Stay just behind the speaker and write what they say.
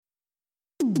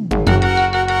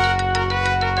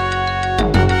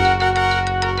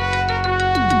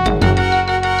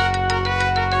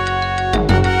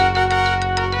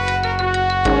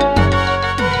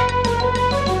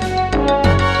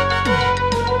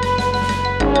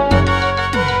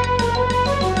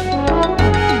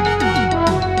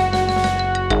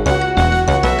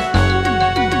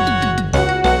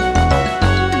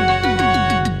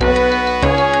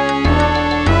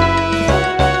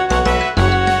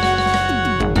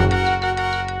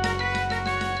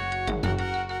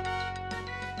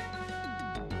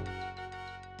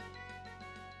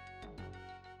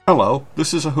Hello,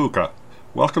 this is Ahuka.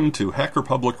 Welcome to Hacker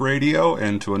Public Radio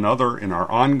and to another in our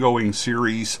ongoing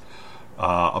series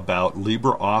about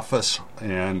LibreOffice.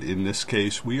 And in this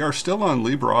case, we are still on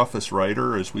LibreOffice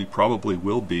Writer, as we probably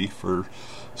will be for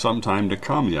some time to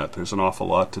come yet. There's an awful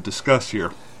lot to discuss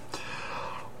here.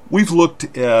 We've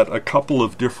looked at a couple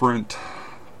of different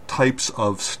types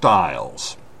of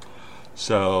styles.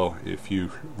 So if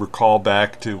you recall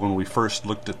back to when we first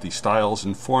looked at the styles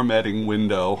and formatting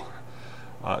window,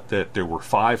 that there were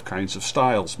 5 kinds of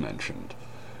styles mentioned.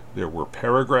 There were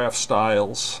paragraph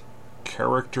styles,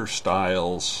 character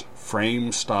styles,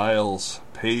 frame styles,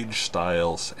 page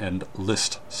styles, and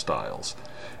list styles.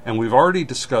 And we've already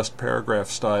discussed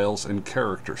paragraph styles and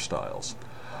character styles.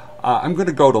 I'm going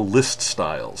to go to list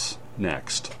styles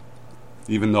next.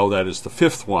 Even though that is the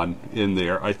 5th one in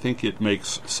there, I think it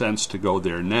makes sense to go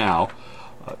there now.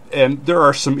 And there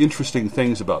are some interesting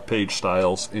things about page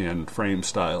styles and frame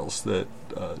styles that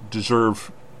deserve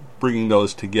bringing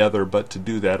those together, but to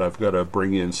do that I've got to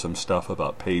bring in some stuff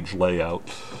about page layout.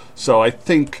 So I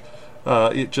think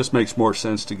it just makes more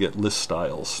sense to get list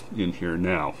styles in here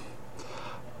now.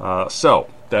 So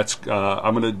that's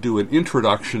I'm going to do an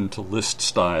introduction to list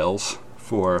styles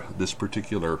for this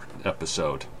particular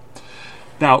episode.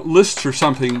 Now, lists are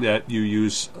something that you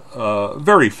use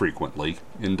very frequently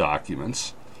in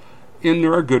documents, and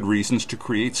there are good reasons to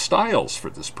create styles for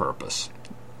this purpose.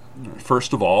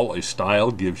 First of all, a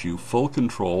style gives you full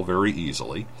control very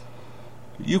easily.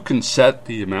 You can set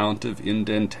the amount of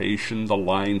indentation, the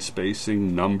line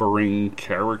spacing, numbering,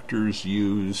 characters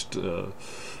used.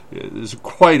 There's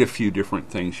quite a few different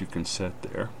things you can set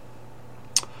there.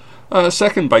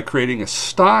 Second, by creating a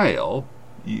style,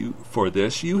 for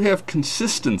this, you have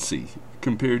consistency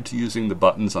compared to using the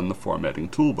buttons on the formatting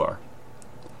toolbar.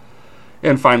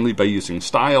 And finally, by using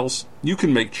styles, you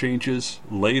can make changes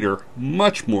later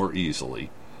much more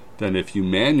easily than if you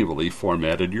manually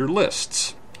formatted your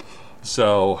lists.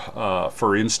 So,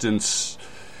 for instance,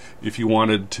 if you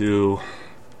wanted to,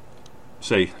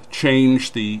 say,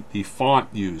 change the font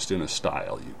used in a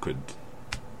style, you could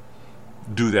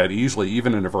do that easily,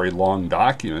 even in a very long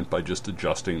document, by just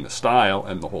adjusting the style,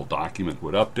 and the whole document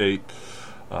would update.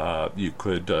 You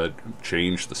could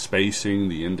change the spacing,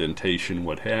 the indentation,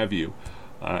 what have you,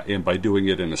 and by doing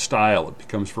it in a style, it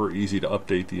becomes very easy to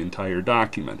update the entire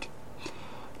document.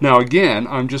 Now again,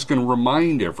 I'm just going to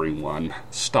remind everyone,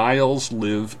 styles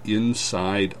live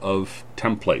inside of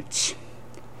templates.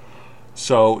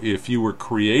 So if you were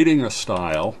creating a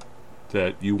style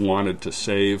that you wanted to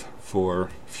save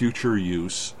for future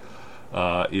use,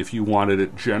 if you wanted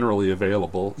it generally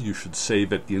available, you should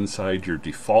save it inside your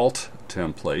default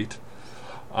template.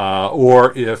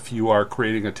 Or if you are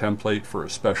creating a template for a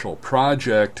special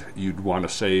project, you'd want to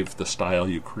save the style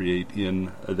you create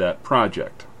in that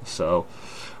project. So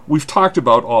we've talked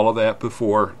about all of that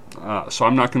before, so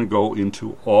I'm not going to go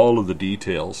into all of the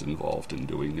details involved in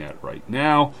doing that right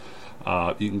now.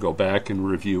 You can go back and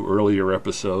review earlier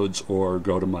episodes or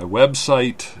go to my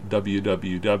website,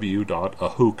 www.ahuka,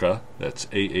 that's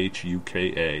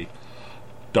AHUKA.com,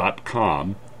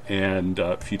 and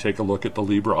if you take a look at the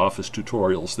LibreOffice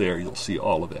tutorials there, you'll see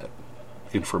all of that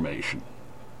information.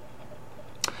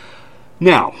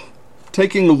 Now,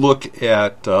 taking a look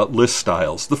at list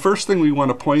styles, the first thing we want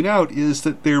to point out is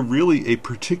that they're really a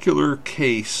particular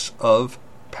case of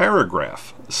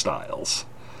paragraph styles.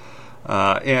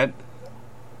 And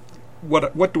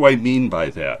what do I mean by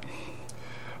that?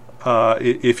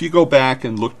 If you go back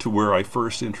and look to where I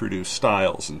first introduced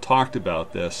styles and talked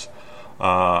about this,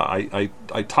 I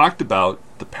talked about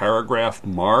the paragraph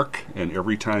mark, and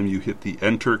every time you hit the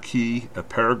Enter key, a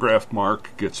paragraph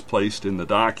mark gets placed in the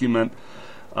document,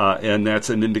 and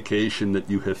that's an indication that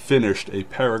you have finished a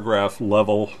paragraph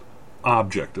level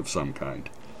object of some kind.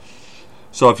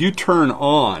 So if you turn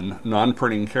on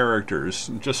non-printing characters,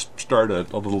 just start a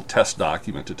little test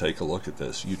document to take a look at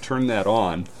this. You turn that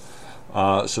on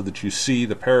so that you see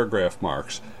the paragraph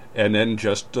marks, and then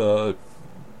just, for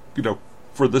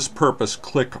for this purpose,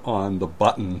 click on the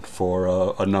button for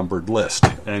a numbered list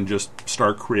and just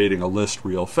start creating a list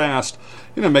real fast.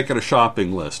 Make it a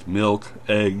shopping list: milk,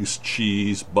 eggs,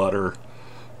 cheese, butter,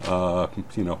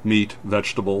 meat,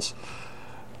 vegetables.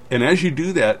 And as you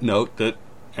do that, note that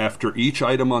after each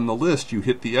item on the list, you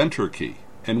hit the Enter key.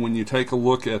 And when you take a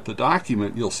look at the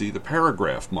document, you'll see the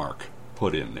paragraph mark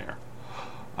put in there.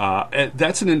 And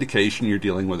that's an indication you're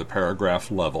dealing with a paragraph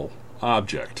level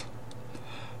object.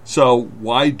 So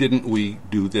why didn't we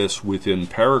do this within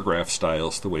paragraph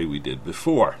styles the way we did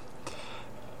before?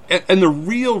 And the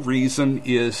real reason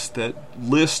is that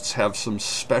lists have some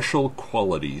special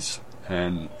qualities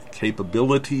and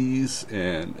capabilities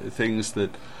and things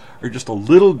that are just a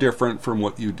little different from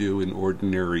what you do in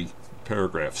ordinary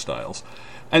paragraph styles.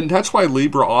 And that's why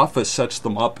LibreOffice sets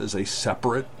them up as a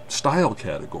separate style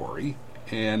category,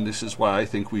 and this is why I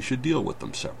think we should deal with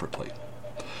them separately.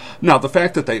 Now, the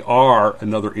fact that they are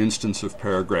another instance of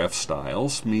paragraph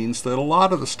styles means that a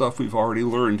lot of the stuff we've already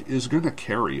learned is going to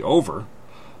carry over.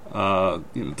 The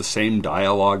same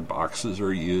dialog boxes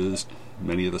are used.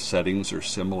 Many of the settings are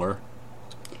similar.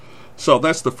 So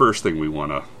that's the first thing we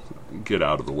want to get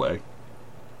out of the way.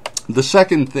 The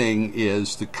second thing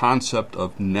is the concept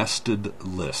of nested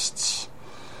lists.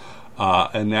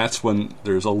 And that's when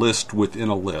there's a list within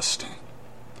a list.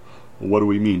 What do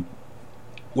we mean?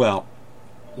 Well,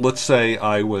 let's say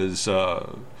I was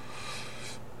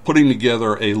putting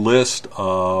together a list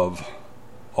of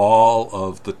all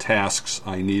of the tasks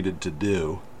I needed to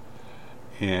do.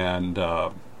 And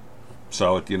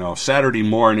so, Saturday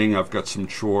morning, I've got some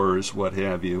chores, what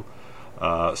have you.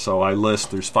 So I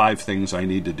list there's 5 things I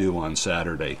need to do on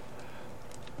Saturday.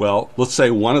 Well, let's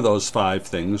say one of those 5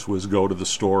 things was go to the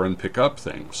store and pick up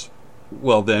things.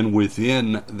 Well, then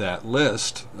within that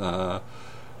list,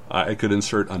 I could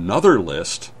insert another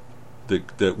list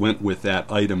that went with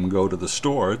that item, go to the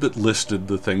store, that listed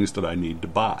the things that I need to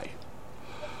buy.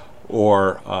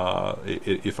 Or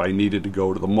if I needed to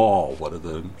go to the mall, what are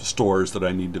the stores that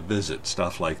I need to visit,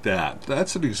 stuff like that.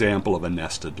 That's an example of a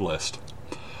nested list.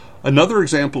 Another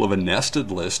example of a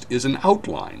nested list is an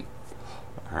outline.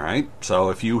 All right, so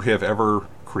if you have ever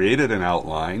created an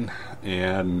outline,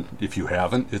 and if you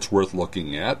haven't, it's worth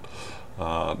looking at.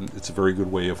 It's a very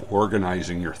good way of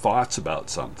organizing your thoughts about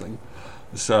something.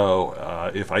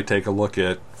 So if I take a look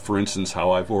at, for instance,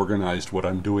 how I've organized what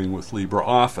I'm doing with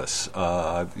LibreOffice,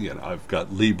 I've got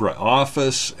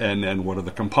LibreOffice and then what are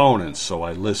the components. So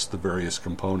I list the various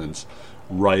components: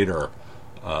 Writer,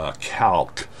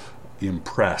 Calc,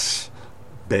 Impress,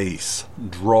 Base,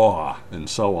 Draw, and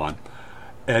so on.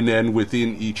 And then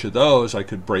within each of those, I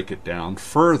could break it down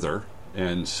further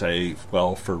and say,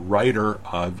 well, for Writer,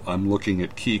 I'm looking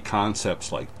at key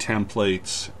concepts like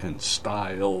templates and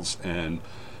styles and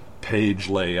page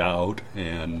layout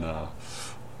and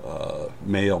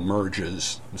mail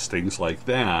merges, things like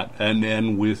that. And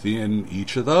then within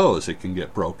each of those, it can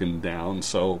get broken down.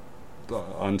 So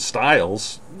on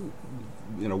styles,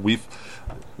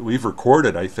 we've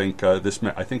recorded, I think, this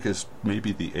I think is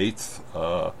maybe the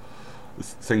 8th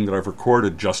thing that I've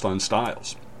recorded just on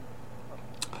styles.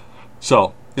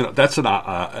 So, that's an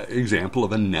example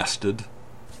of a nested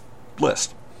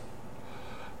list.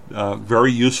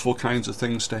 Very useful kinds of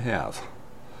things to have.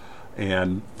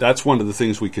 And that's one of the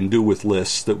things we can do with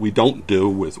lists that we don't do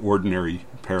with ordinary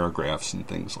paragraphs and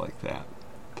things like that.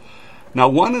 Now,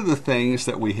 one of the things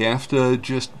that we have to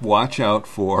just watch out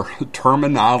for,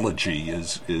 terminology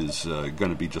is going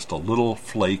to be just a little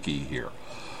flaky here.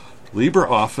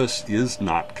 LibreOffice is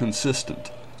not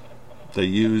consistent. They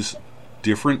use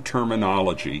different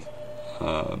terminology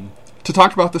to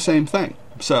talk about the same thing.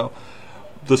 So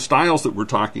the styles that we're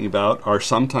talking about are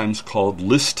sometimes called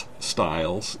list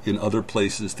styles. In other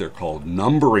places, they're called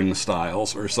numbering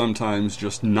styles, or sometimes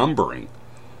just numbering.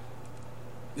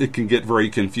 It can get very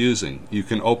confusing. You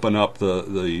can open up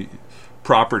the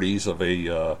properties of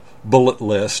a bullet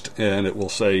list, and it will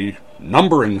say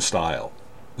numbering style.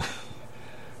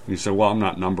 You say, well, I'm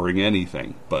not numbering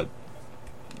anything, but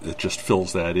it just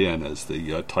fills that in as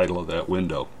the title of that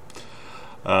window.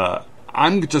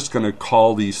 I'm just going to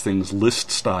call these things list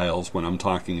styles when I'm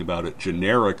talking about it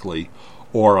generically,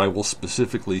 or I will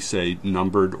specifically say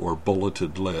numbered or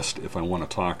bulleted list if I want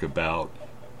to talk about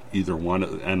either one,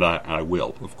 and I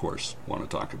will, of course, want to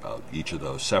talk about each of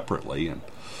those separately. And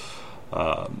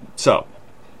so,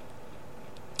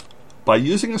 by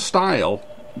using a style,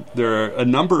 there are a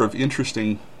number of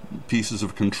interesting pieces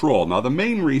of control. Now, the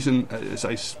main reason,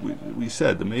 as we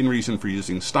said, the main reason for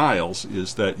using styles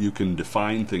is that you can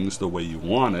define things the way you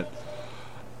want it,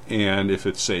 and if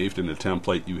it's saved in a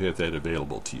template, you have that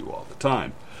available to you all the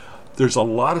time. there's a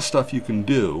lot of stuff you can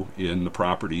do in the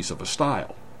properties of a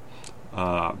style.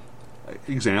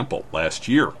 Example, last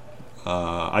year,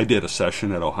 I did a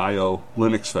session at Ohio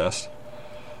Linux Fest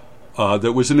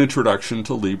that was an introduction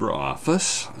to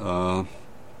LibreOffice.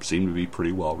 Seemed to be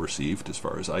pretty well received as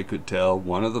far as I could tell.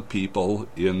 One of the people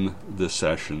in the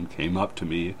session came up to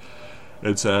me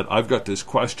and said, I've got this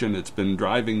question, it's been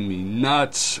driving me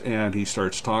nuts, and he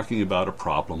starts talking about a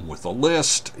problem with a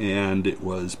list, and it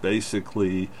was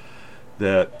basically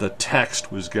that the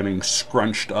text was getting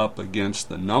scrunched up against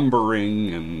the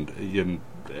numbering, and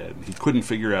he couldn't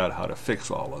figure out how to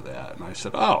fix all of that. And I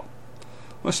said, oh,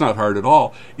 that's not hard at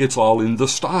all. It's all in the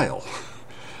style.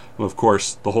 Well, of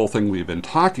course, the whole thing we've been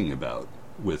talking about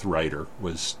with Writer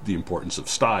was the importance of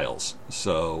styles.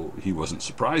 So he wasn't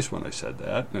surprised when I said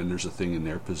that, and there's a thing in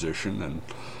their position, and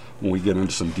when we get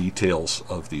into some details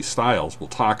of these styles, we'll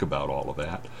talk about all of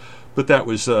that. But that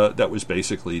was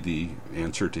basically the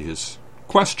answer to his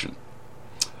question.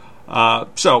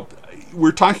 So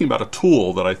we're talking about a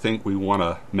tool that I think we want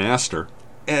to master.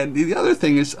 And the other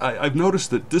thing is, I've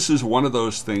noticed that this is one of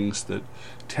those things that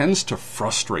tends to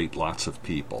frustrate lots of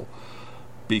people,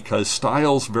 because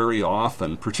styles very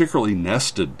often, particularly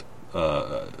nested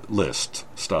list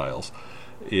styles,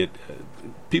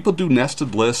 people do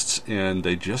nested lists and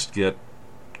they just get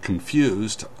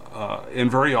confused, and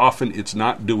very often it's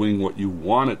not doing what you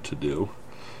want it to do.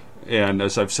 And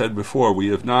as I've said before, we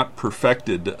have not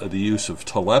perfected the use of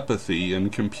telepathy in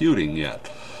computing yet.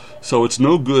 So it's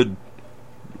no good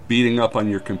beating up on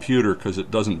your computer because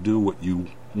it doesn't do what you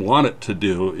want it to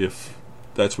do. If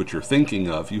that's what you're thinking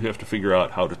of, you have to figure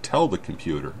out how to tell the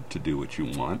computer to do what you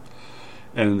want.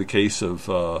 And in the case of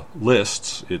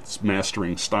lists, it's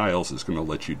mastering styles is going to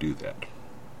let you do that.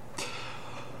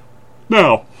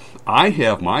 Now, I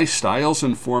have my styles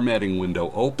and formatting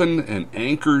window open and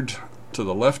anchored to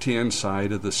the left-hand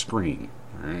side of the screen.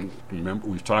 All right? Remember,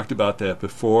 we've talked about that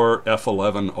before.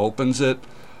 F11 opens it.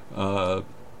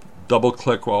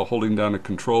 Double-click while holding down a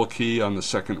control key on the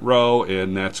second row,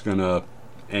 and that's going to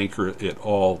anchor it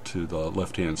all to the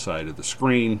left-hand side of the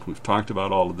screen. We've talked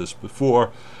about all of this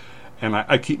before, and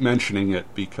I keep mentioning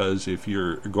it because if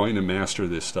you're going to master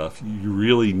this stuff, you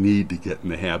really need to get in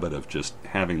the habit of just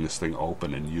having this thing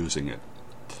open and using it.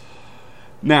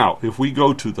 Now, if we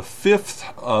go to the fifth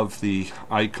of the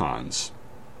icons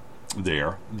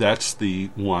there, that's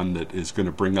the one that is going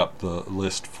to bring up the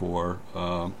list for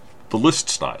the list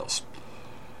styles.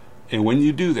 And when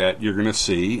you do that, you're going to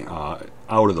see out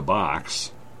of the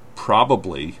box,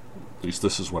 probably, at least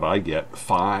this is what I get,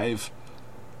 5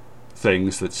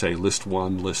 things that say list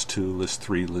 1, list 2, list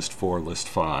 3, list 4, list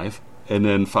 5, and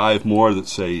then 5 more that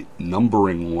say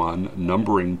numbering 1,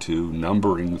 numbering 2,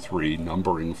 numbering 3,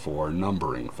 numbering 4,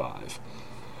 numbering 5.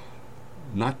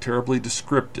 Not terribly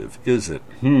descriptive, is it?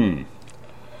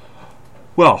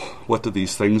 Well, what do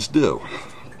these things do?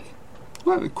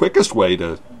 Well, the quickest way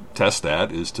to test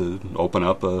that is to open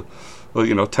up a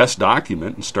test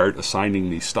document and start assigning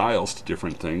these styles to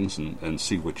different things and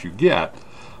see what you get.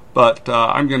 But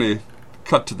I'm going to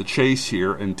cut to the chase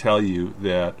here and tell you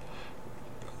that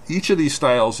each of these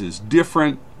styles is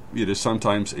different. It is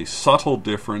sometimes a subtle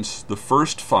difference. The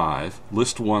first 5,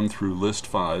 list 1 through list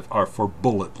 5, are for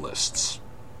bullet lists.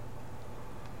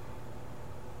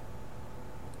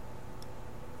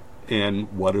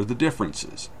 And what are the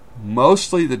differences?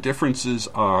 Mostly the differences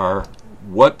are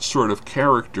what sort of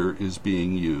character is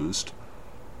being used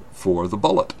for the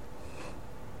bullet.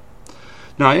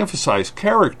 Now, I emphasize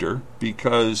character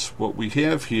because what we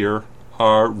have here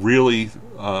are really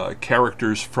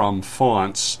characters from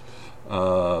fonts,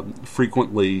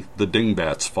 frequently the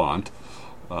Dingbats font.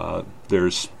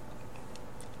 There's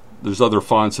other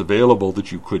fonts available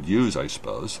that you could use, I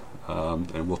suppose,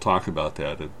 and we'll talk about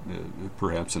that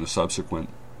perhaps in a subsequent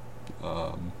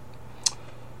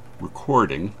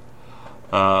recording.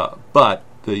 But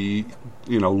the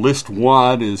list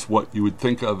 1 is what you would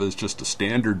think of as just a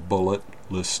standard bullet.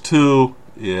 List 2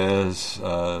 is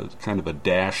kind of a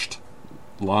dashed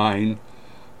line,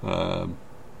 a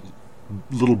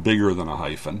little bigger than a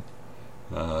hyphen,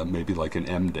 maybe like an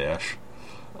M dash.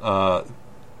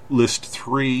 List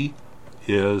 3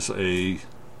 is a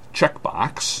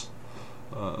checkbox.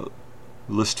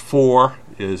 List 4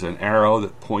 is an arrow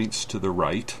that points to the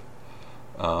right.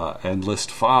 And list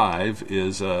 5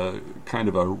 is a kind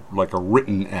of like a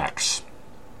written X.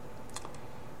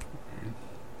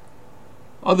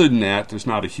 Other than that, there's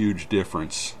not a huge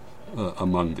difference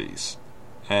among these.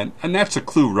 And that's a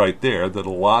clue right there that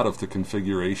a lot of the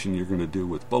configuration you're going to do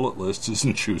with bullet lists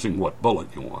isn't choosing what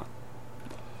bullet you want.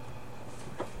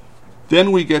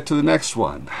 Then we get to the next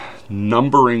one,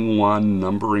 numbering 1,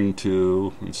 numbering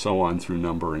 2, and so on through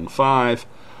numbering 5.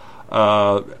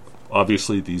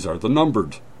 Obviously, these are the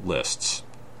numbered lists.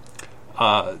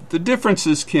 The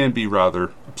differences can be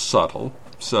rather subtle.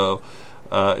 So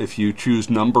if you choose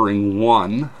numbering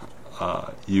 1,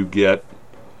 you get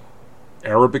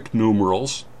Arabic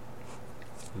numerals.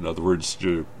 In other words,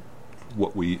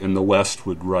 what we in the West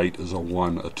would write as a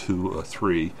 1, a 2, a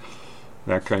 3,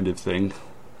 that kind of thing,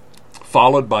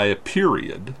 followed by a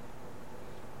period,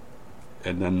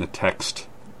 and then the text.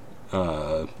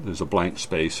 There's a blank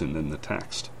space and then the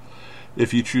text.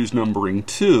 If you choose numbering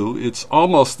 2, it's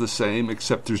almost the same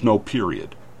except there's no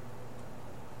period.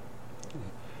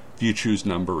 If you choose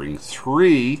numbering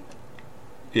 3,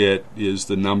 it is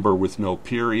the number with no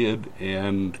period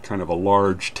and kind of a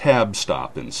large tab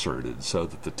stop inserted so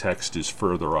that the text is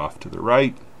further off to the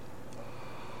right.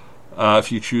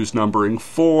 If you choose numbering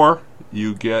 4,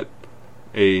 you get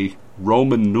a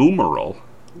Roman numeral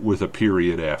with a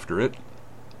period after it.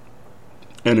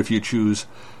 And if you choose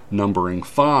numbering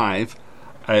 5,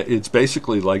 it's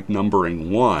basically like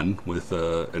numbering 1 with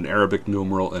an Arabic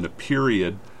numeral and a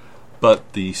period,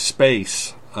 but the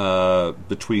space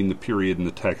between the period and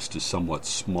the text is somewhat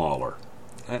smaller.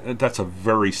 That's a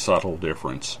very subtle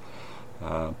difference.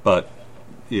 But,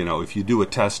 if you do a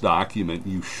test document,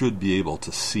 you should be able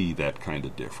to see that kind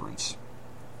of difference.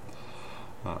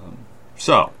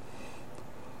 So,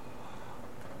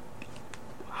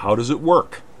 how does it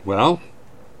work? Well,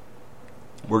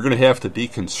 we're going to have to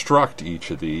deconstruct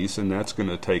each of these, and that's going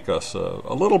to take us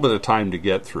a little bit of time to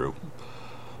get through.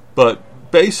 But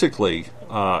basically,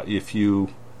 if you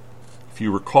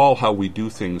recall how we do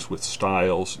things with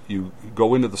styles, you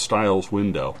go into the styles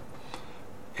window,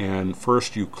 and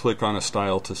first you click on a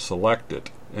style to select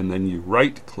it, and then you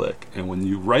right-click, and when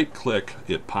you right-click,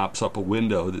 it pops up a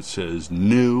window that says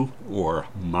New or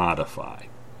Modify.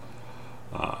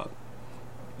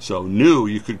 So new,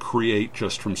 you could create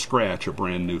just from scratch a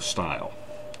brand new style.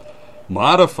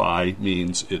 Modify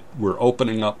means we're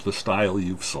opening up the style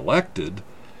you've selected,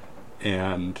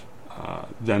 and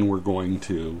then we're going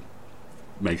to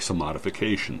make some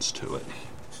modifications to it.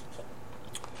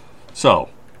 So,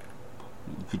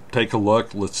 you could take a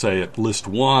look, let's say at list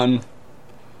 1,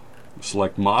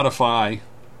 select Modify,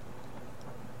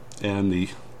 and the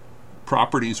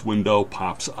Properties window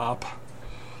pops up.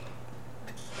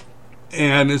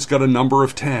 And it's got a number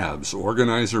of tabs: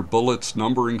 Organizer, Bullets,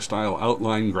 Numbering Style,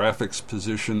 Outline, Graphics,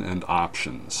 Position, and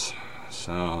Options.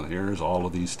 So here's all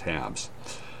of these tabs.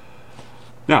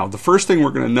 Now, the first thing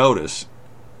we're going to notice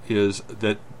is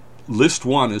that list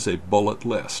 1 is a bullet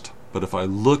list. But if I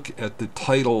look at the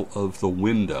title of the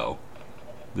window,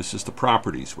 this is the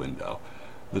Properties window.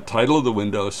 The title of the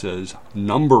window says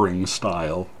Numbering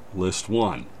Style List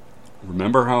 1.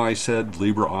 Remember how I said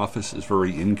LibreOffice is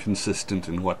very inconsistent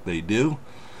in what they do?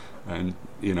 And,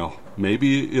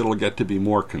 maybe it'll get to be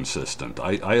more consistent.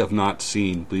 I have not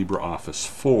seen LibreOffice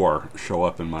 4 show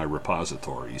up in my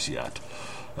repositories yet.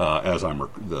 As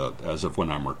of when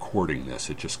I'm recording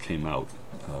this, it just came out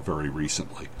very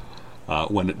recently.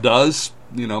 When it does,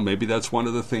 maybe that's one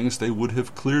of the things they would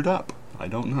have cleared up. I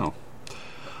don't know.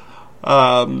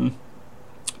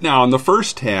 Now, in the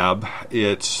first tab,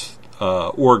 it's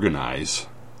Organizer,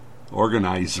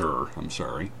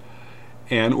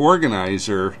 and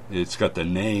Organizer, it's got the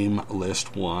name,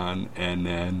 list 1, and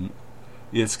then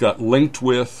it's got linked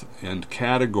with and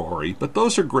category, but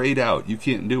those are grayed out. You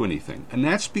can't do anything, and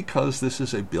that's because this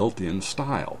is a built-in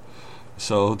style.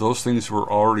 So those things were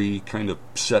already kind of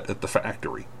set at the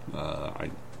factory. I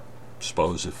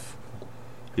suppose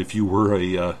if you were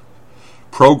a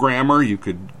programmer, you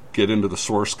could get into the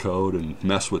source code and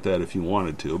mess with that if you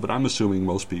wanted to, but I'm assuming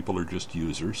most people are just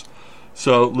users.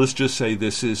 So let's just say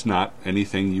this is not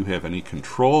anything you have any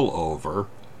control over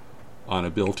on a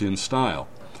built-in style.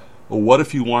 Well, what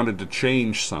if you wanted to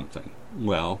change something?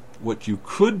 Well, what you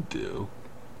could do,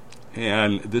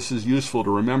 and this is useful to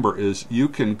remember, is you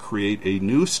can create a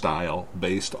new style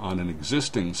based on an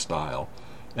existing style,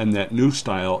 and that new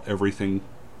style, everything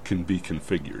can be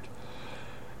configured.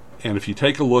 And if you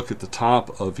take a look at the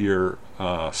top of your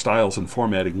Styles and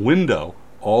Formatting window,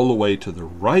 all the way to the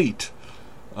right,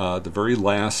 the very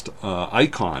last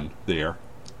icon there,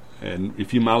 and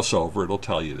if you mouse over, it'll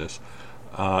tell you this,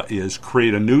 is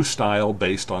create a new style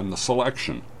based on the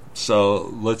selection. So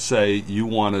let's say you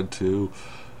wanted to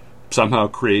somehow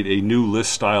create a new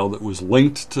list style that was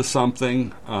linked to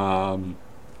something.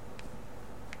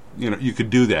 You could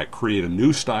do that, create a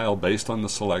new style based on the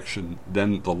selection,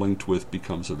 then the linked with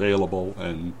becomes available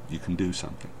and you can do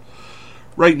something.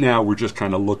 Right now we're just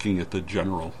kind of looking at the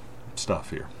general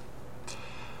stuff here.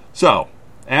 So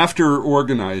After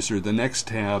Organizer, the next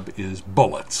tab is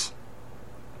Bullets.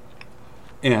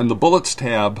 And the Bullets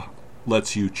tab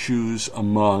lets you choose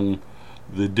among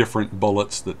the different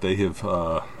bullets that they have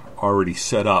already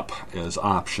set up as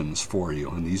options for you.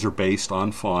 And these are based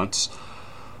on fonts.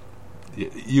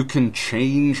 You can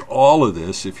change all of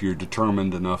this if you're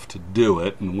determined enough to do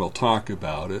it, and we'll talk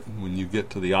about it. When you get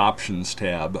to the Options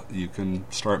tab, you can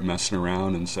start messing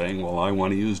around and saying, well, I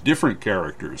want to use different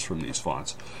characters from these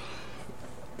fonts.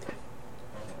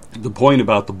 The point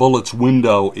about the Bullets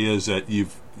window is that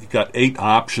you've got 8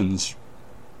 options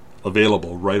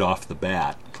available right off the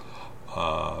bat.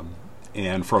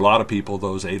 And for a lot of people,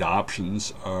 those 8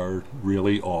 options are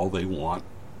really all they want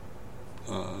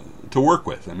to work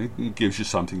with. I mean, it gives you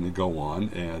something to go on,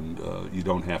 and you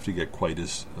don't have to get quite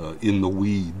as in the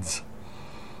weeds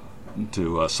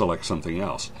to select something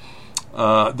else.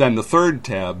 Then the third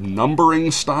tab,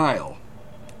 Numbering Style.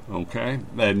 Okay,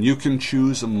 and you can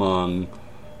choose among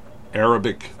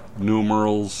Arabic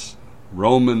numerals,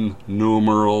 Roman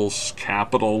numerals,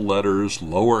 capital letters,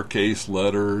 lowercase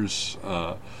letters,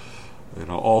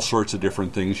 all sorts of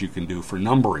different things you can do for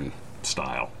numbering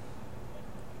style.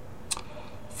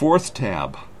 Fourth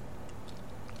tab,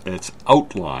 it's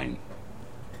Outline.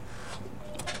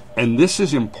 And this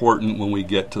is important when we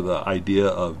get to the idea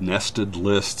of nested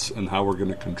lists and how we're going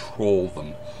to control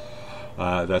them.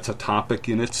 That's a topic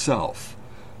in itself.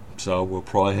 So we'll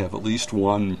probably have at least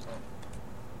one,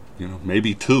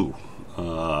 maybe 2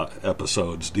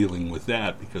 episodes dealing with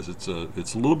that, because it's a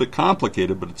little bit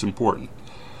complicated, but it's important.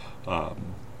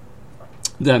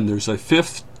 Then there's a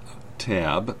 5th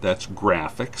tab, that's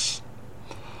Graphics.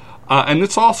 And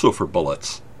it's also for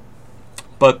bullets.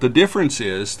 But the difference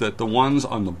is that the ones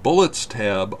on the Bullets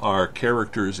tab are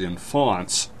characters in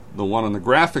fonts. The one on the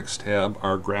Graphics tab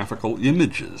are graphical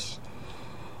images.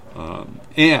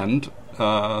 And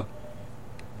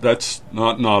that's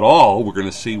not all. We're going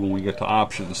to see when we get to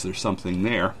Options, there's something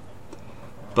there.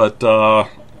 But,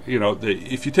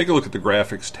 if you take a look at the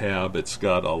Graphics tab, it's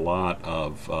got a lot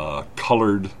of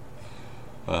colored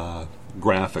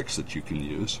graphics that you can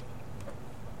use.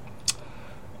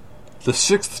 The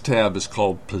 6th tab is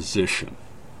called Position,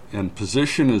 and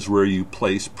Position is where you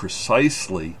place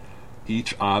precisely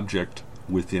each object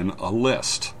within a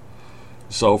list.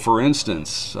 So, for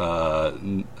instance,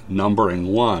 numbering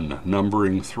 1,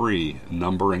 numbering 3,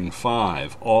 numbering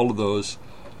 5, all of those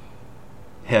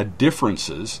had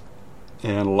differences,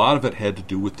 and a lot of it had to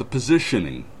do with the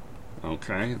positioning.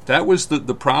 Okay, that was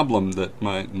the problem that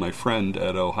my friend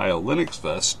at Ohio Linux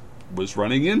Fest was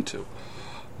running into.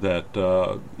 That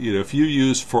if you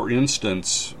use, for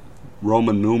instance,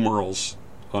 Roman numerals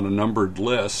on a numbered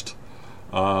list,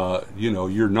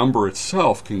 your number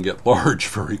itself can get large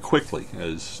very quickly,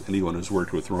 as anyone who's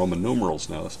worked with Roman numerals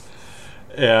knows,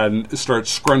 and start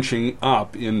scrunching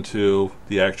up into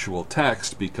the actual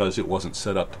text because it wasn't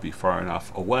set up to be far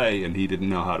enough away, and he didn't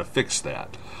know how to fix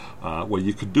that. Well,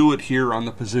 you could do it here on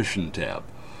the Position tab.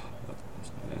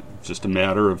 It's just a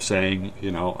matter of saying,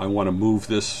 I want to move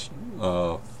this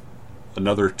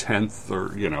another tenth,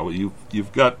 or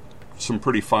you've got some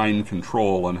pretty fine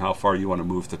control on how far you want to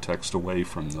move the text away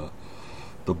from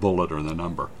the bullet or the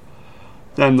number.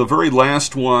 Then the very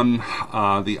last one,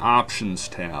 the Options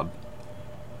tab.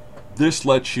 This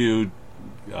lets you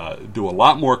do a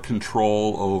lot more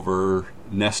control over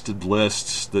nested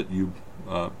lists that you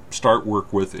start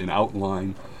work with in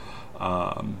Outline,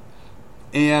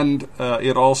 and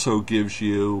it also gives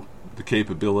you the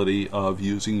capability of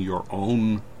using your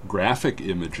own graphic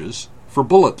images for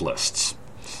bullet lists.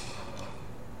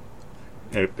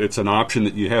 It's an option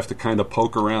that you have to kind of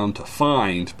poke around to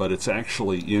find, but it's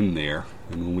actually in there,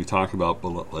 and when we talk about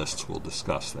bullet lists, we'll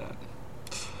discuss that.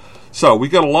 So we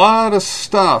got a lot of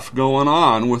stuff going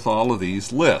on with all of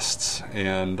these lists,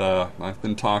 and I've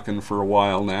been talking for a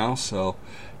while now, so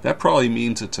that probably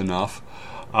means it's enough.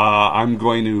 I'm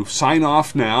going to sign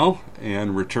off now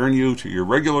and return you to your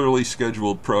regularly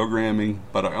scheduled programming,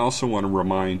 but I also want to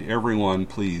remind everyone,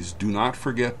 please do not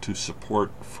forget to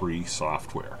support free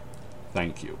software.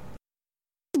 Thank you.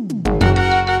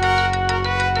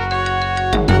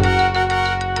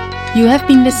 You have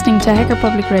been listening to Hacker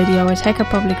Public Radio at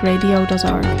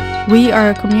hackerpublicradio.org. We are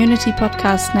a community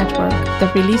podcast network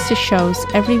that releases shows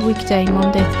every weekday,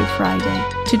 Monday through Friday.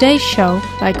 Today's show,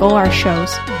 like all our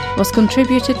shows, was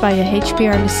contributed by a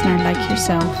HPR listener like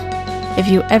yourself. If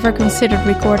you ever considered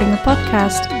recording a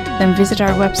podcast, then visit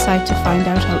our website to find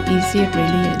out how easy it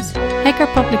really is. Hacker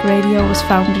Public Radio was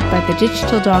founded by the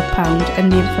Digital Dog Pound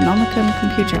and the Infonomicon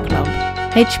Computer Club.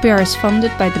 HPR is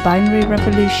funded by the Binary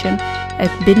Revolution at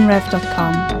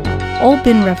binrev.com. All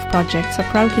BinRef projects are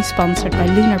proudly sponsored by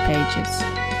Lunar Pages.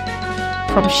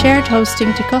 From shared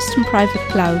hosting to custom private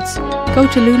clouds, go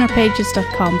to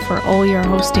lunarpages.com for all your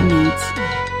hosting needs.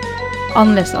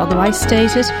 Unless otherwise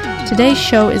stated, today's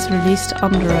show is released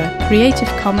under a Creative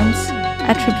Commons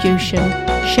Attribution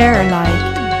Share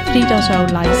Alike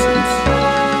 3.0 license.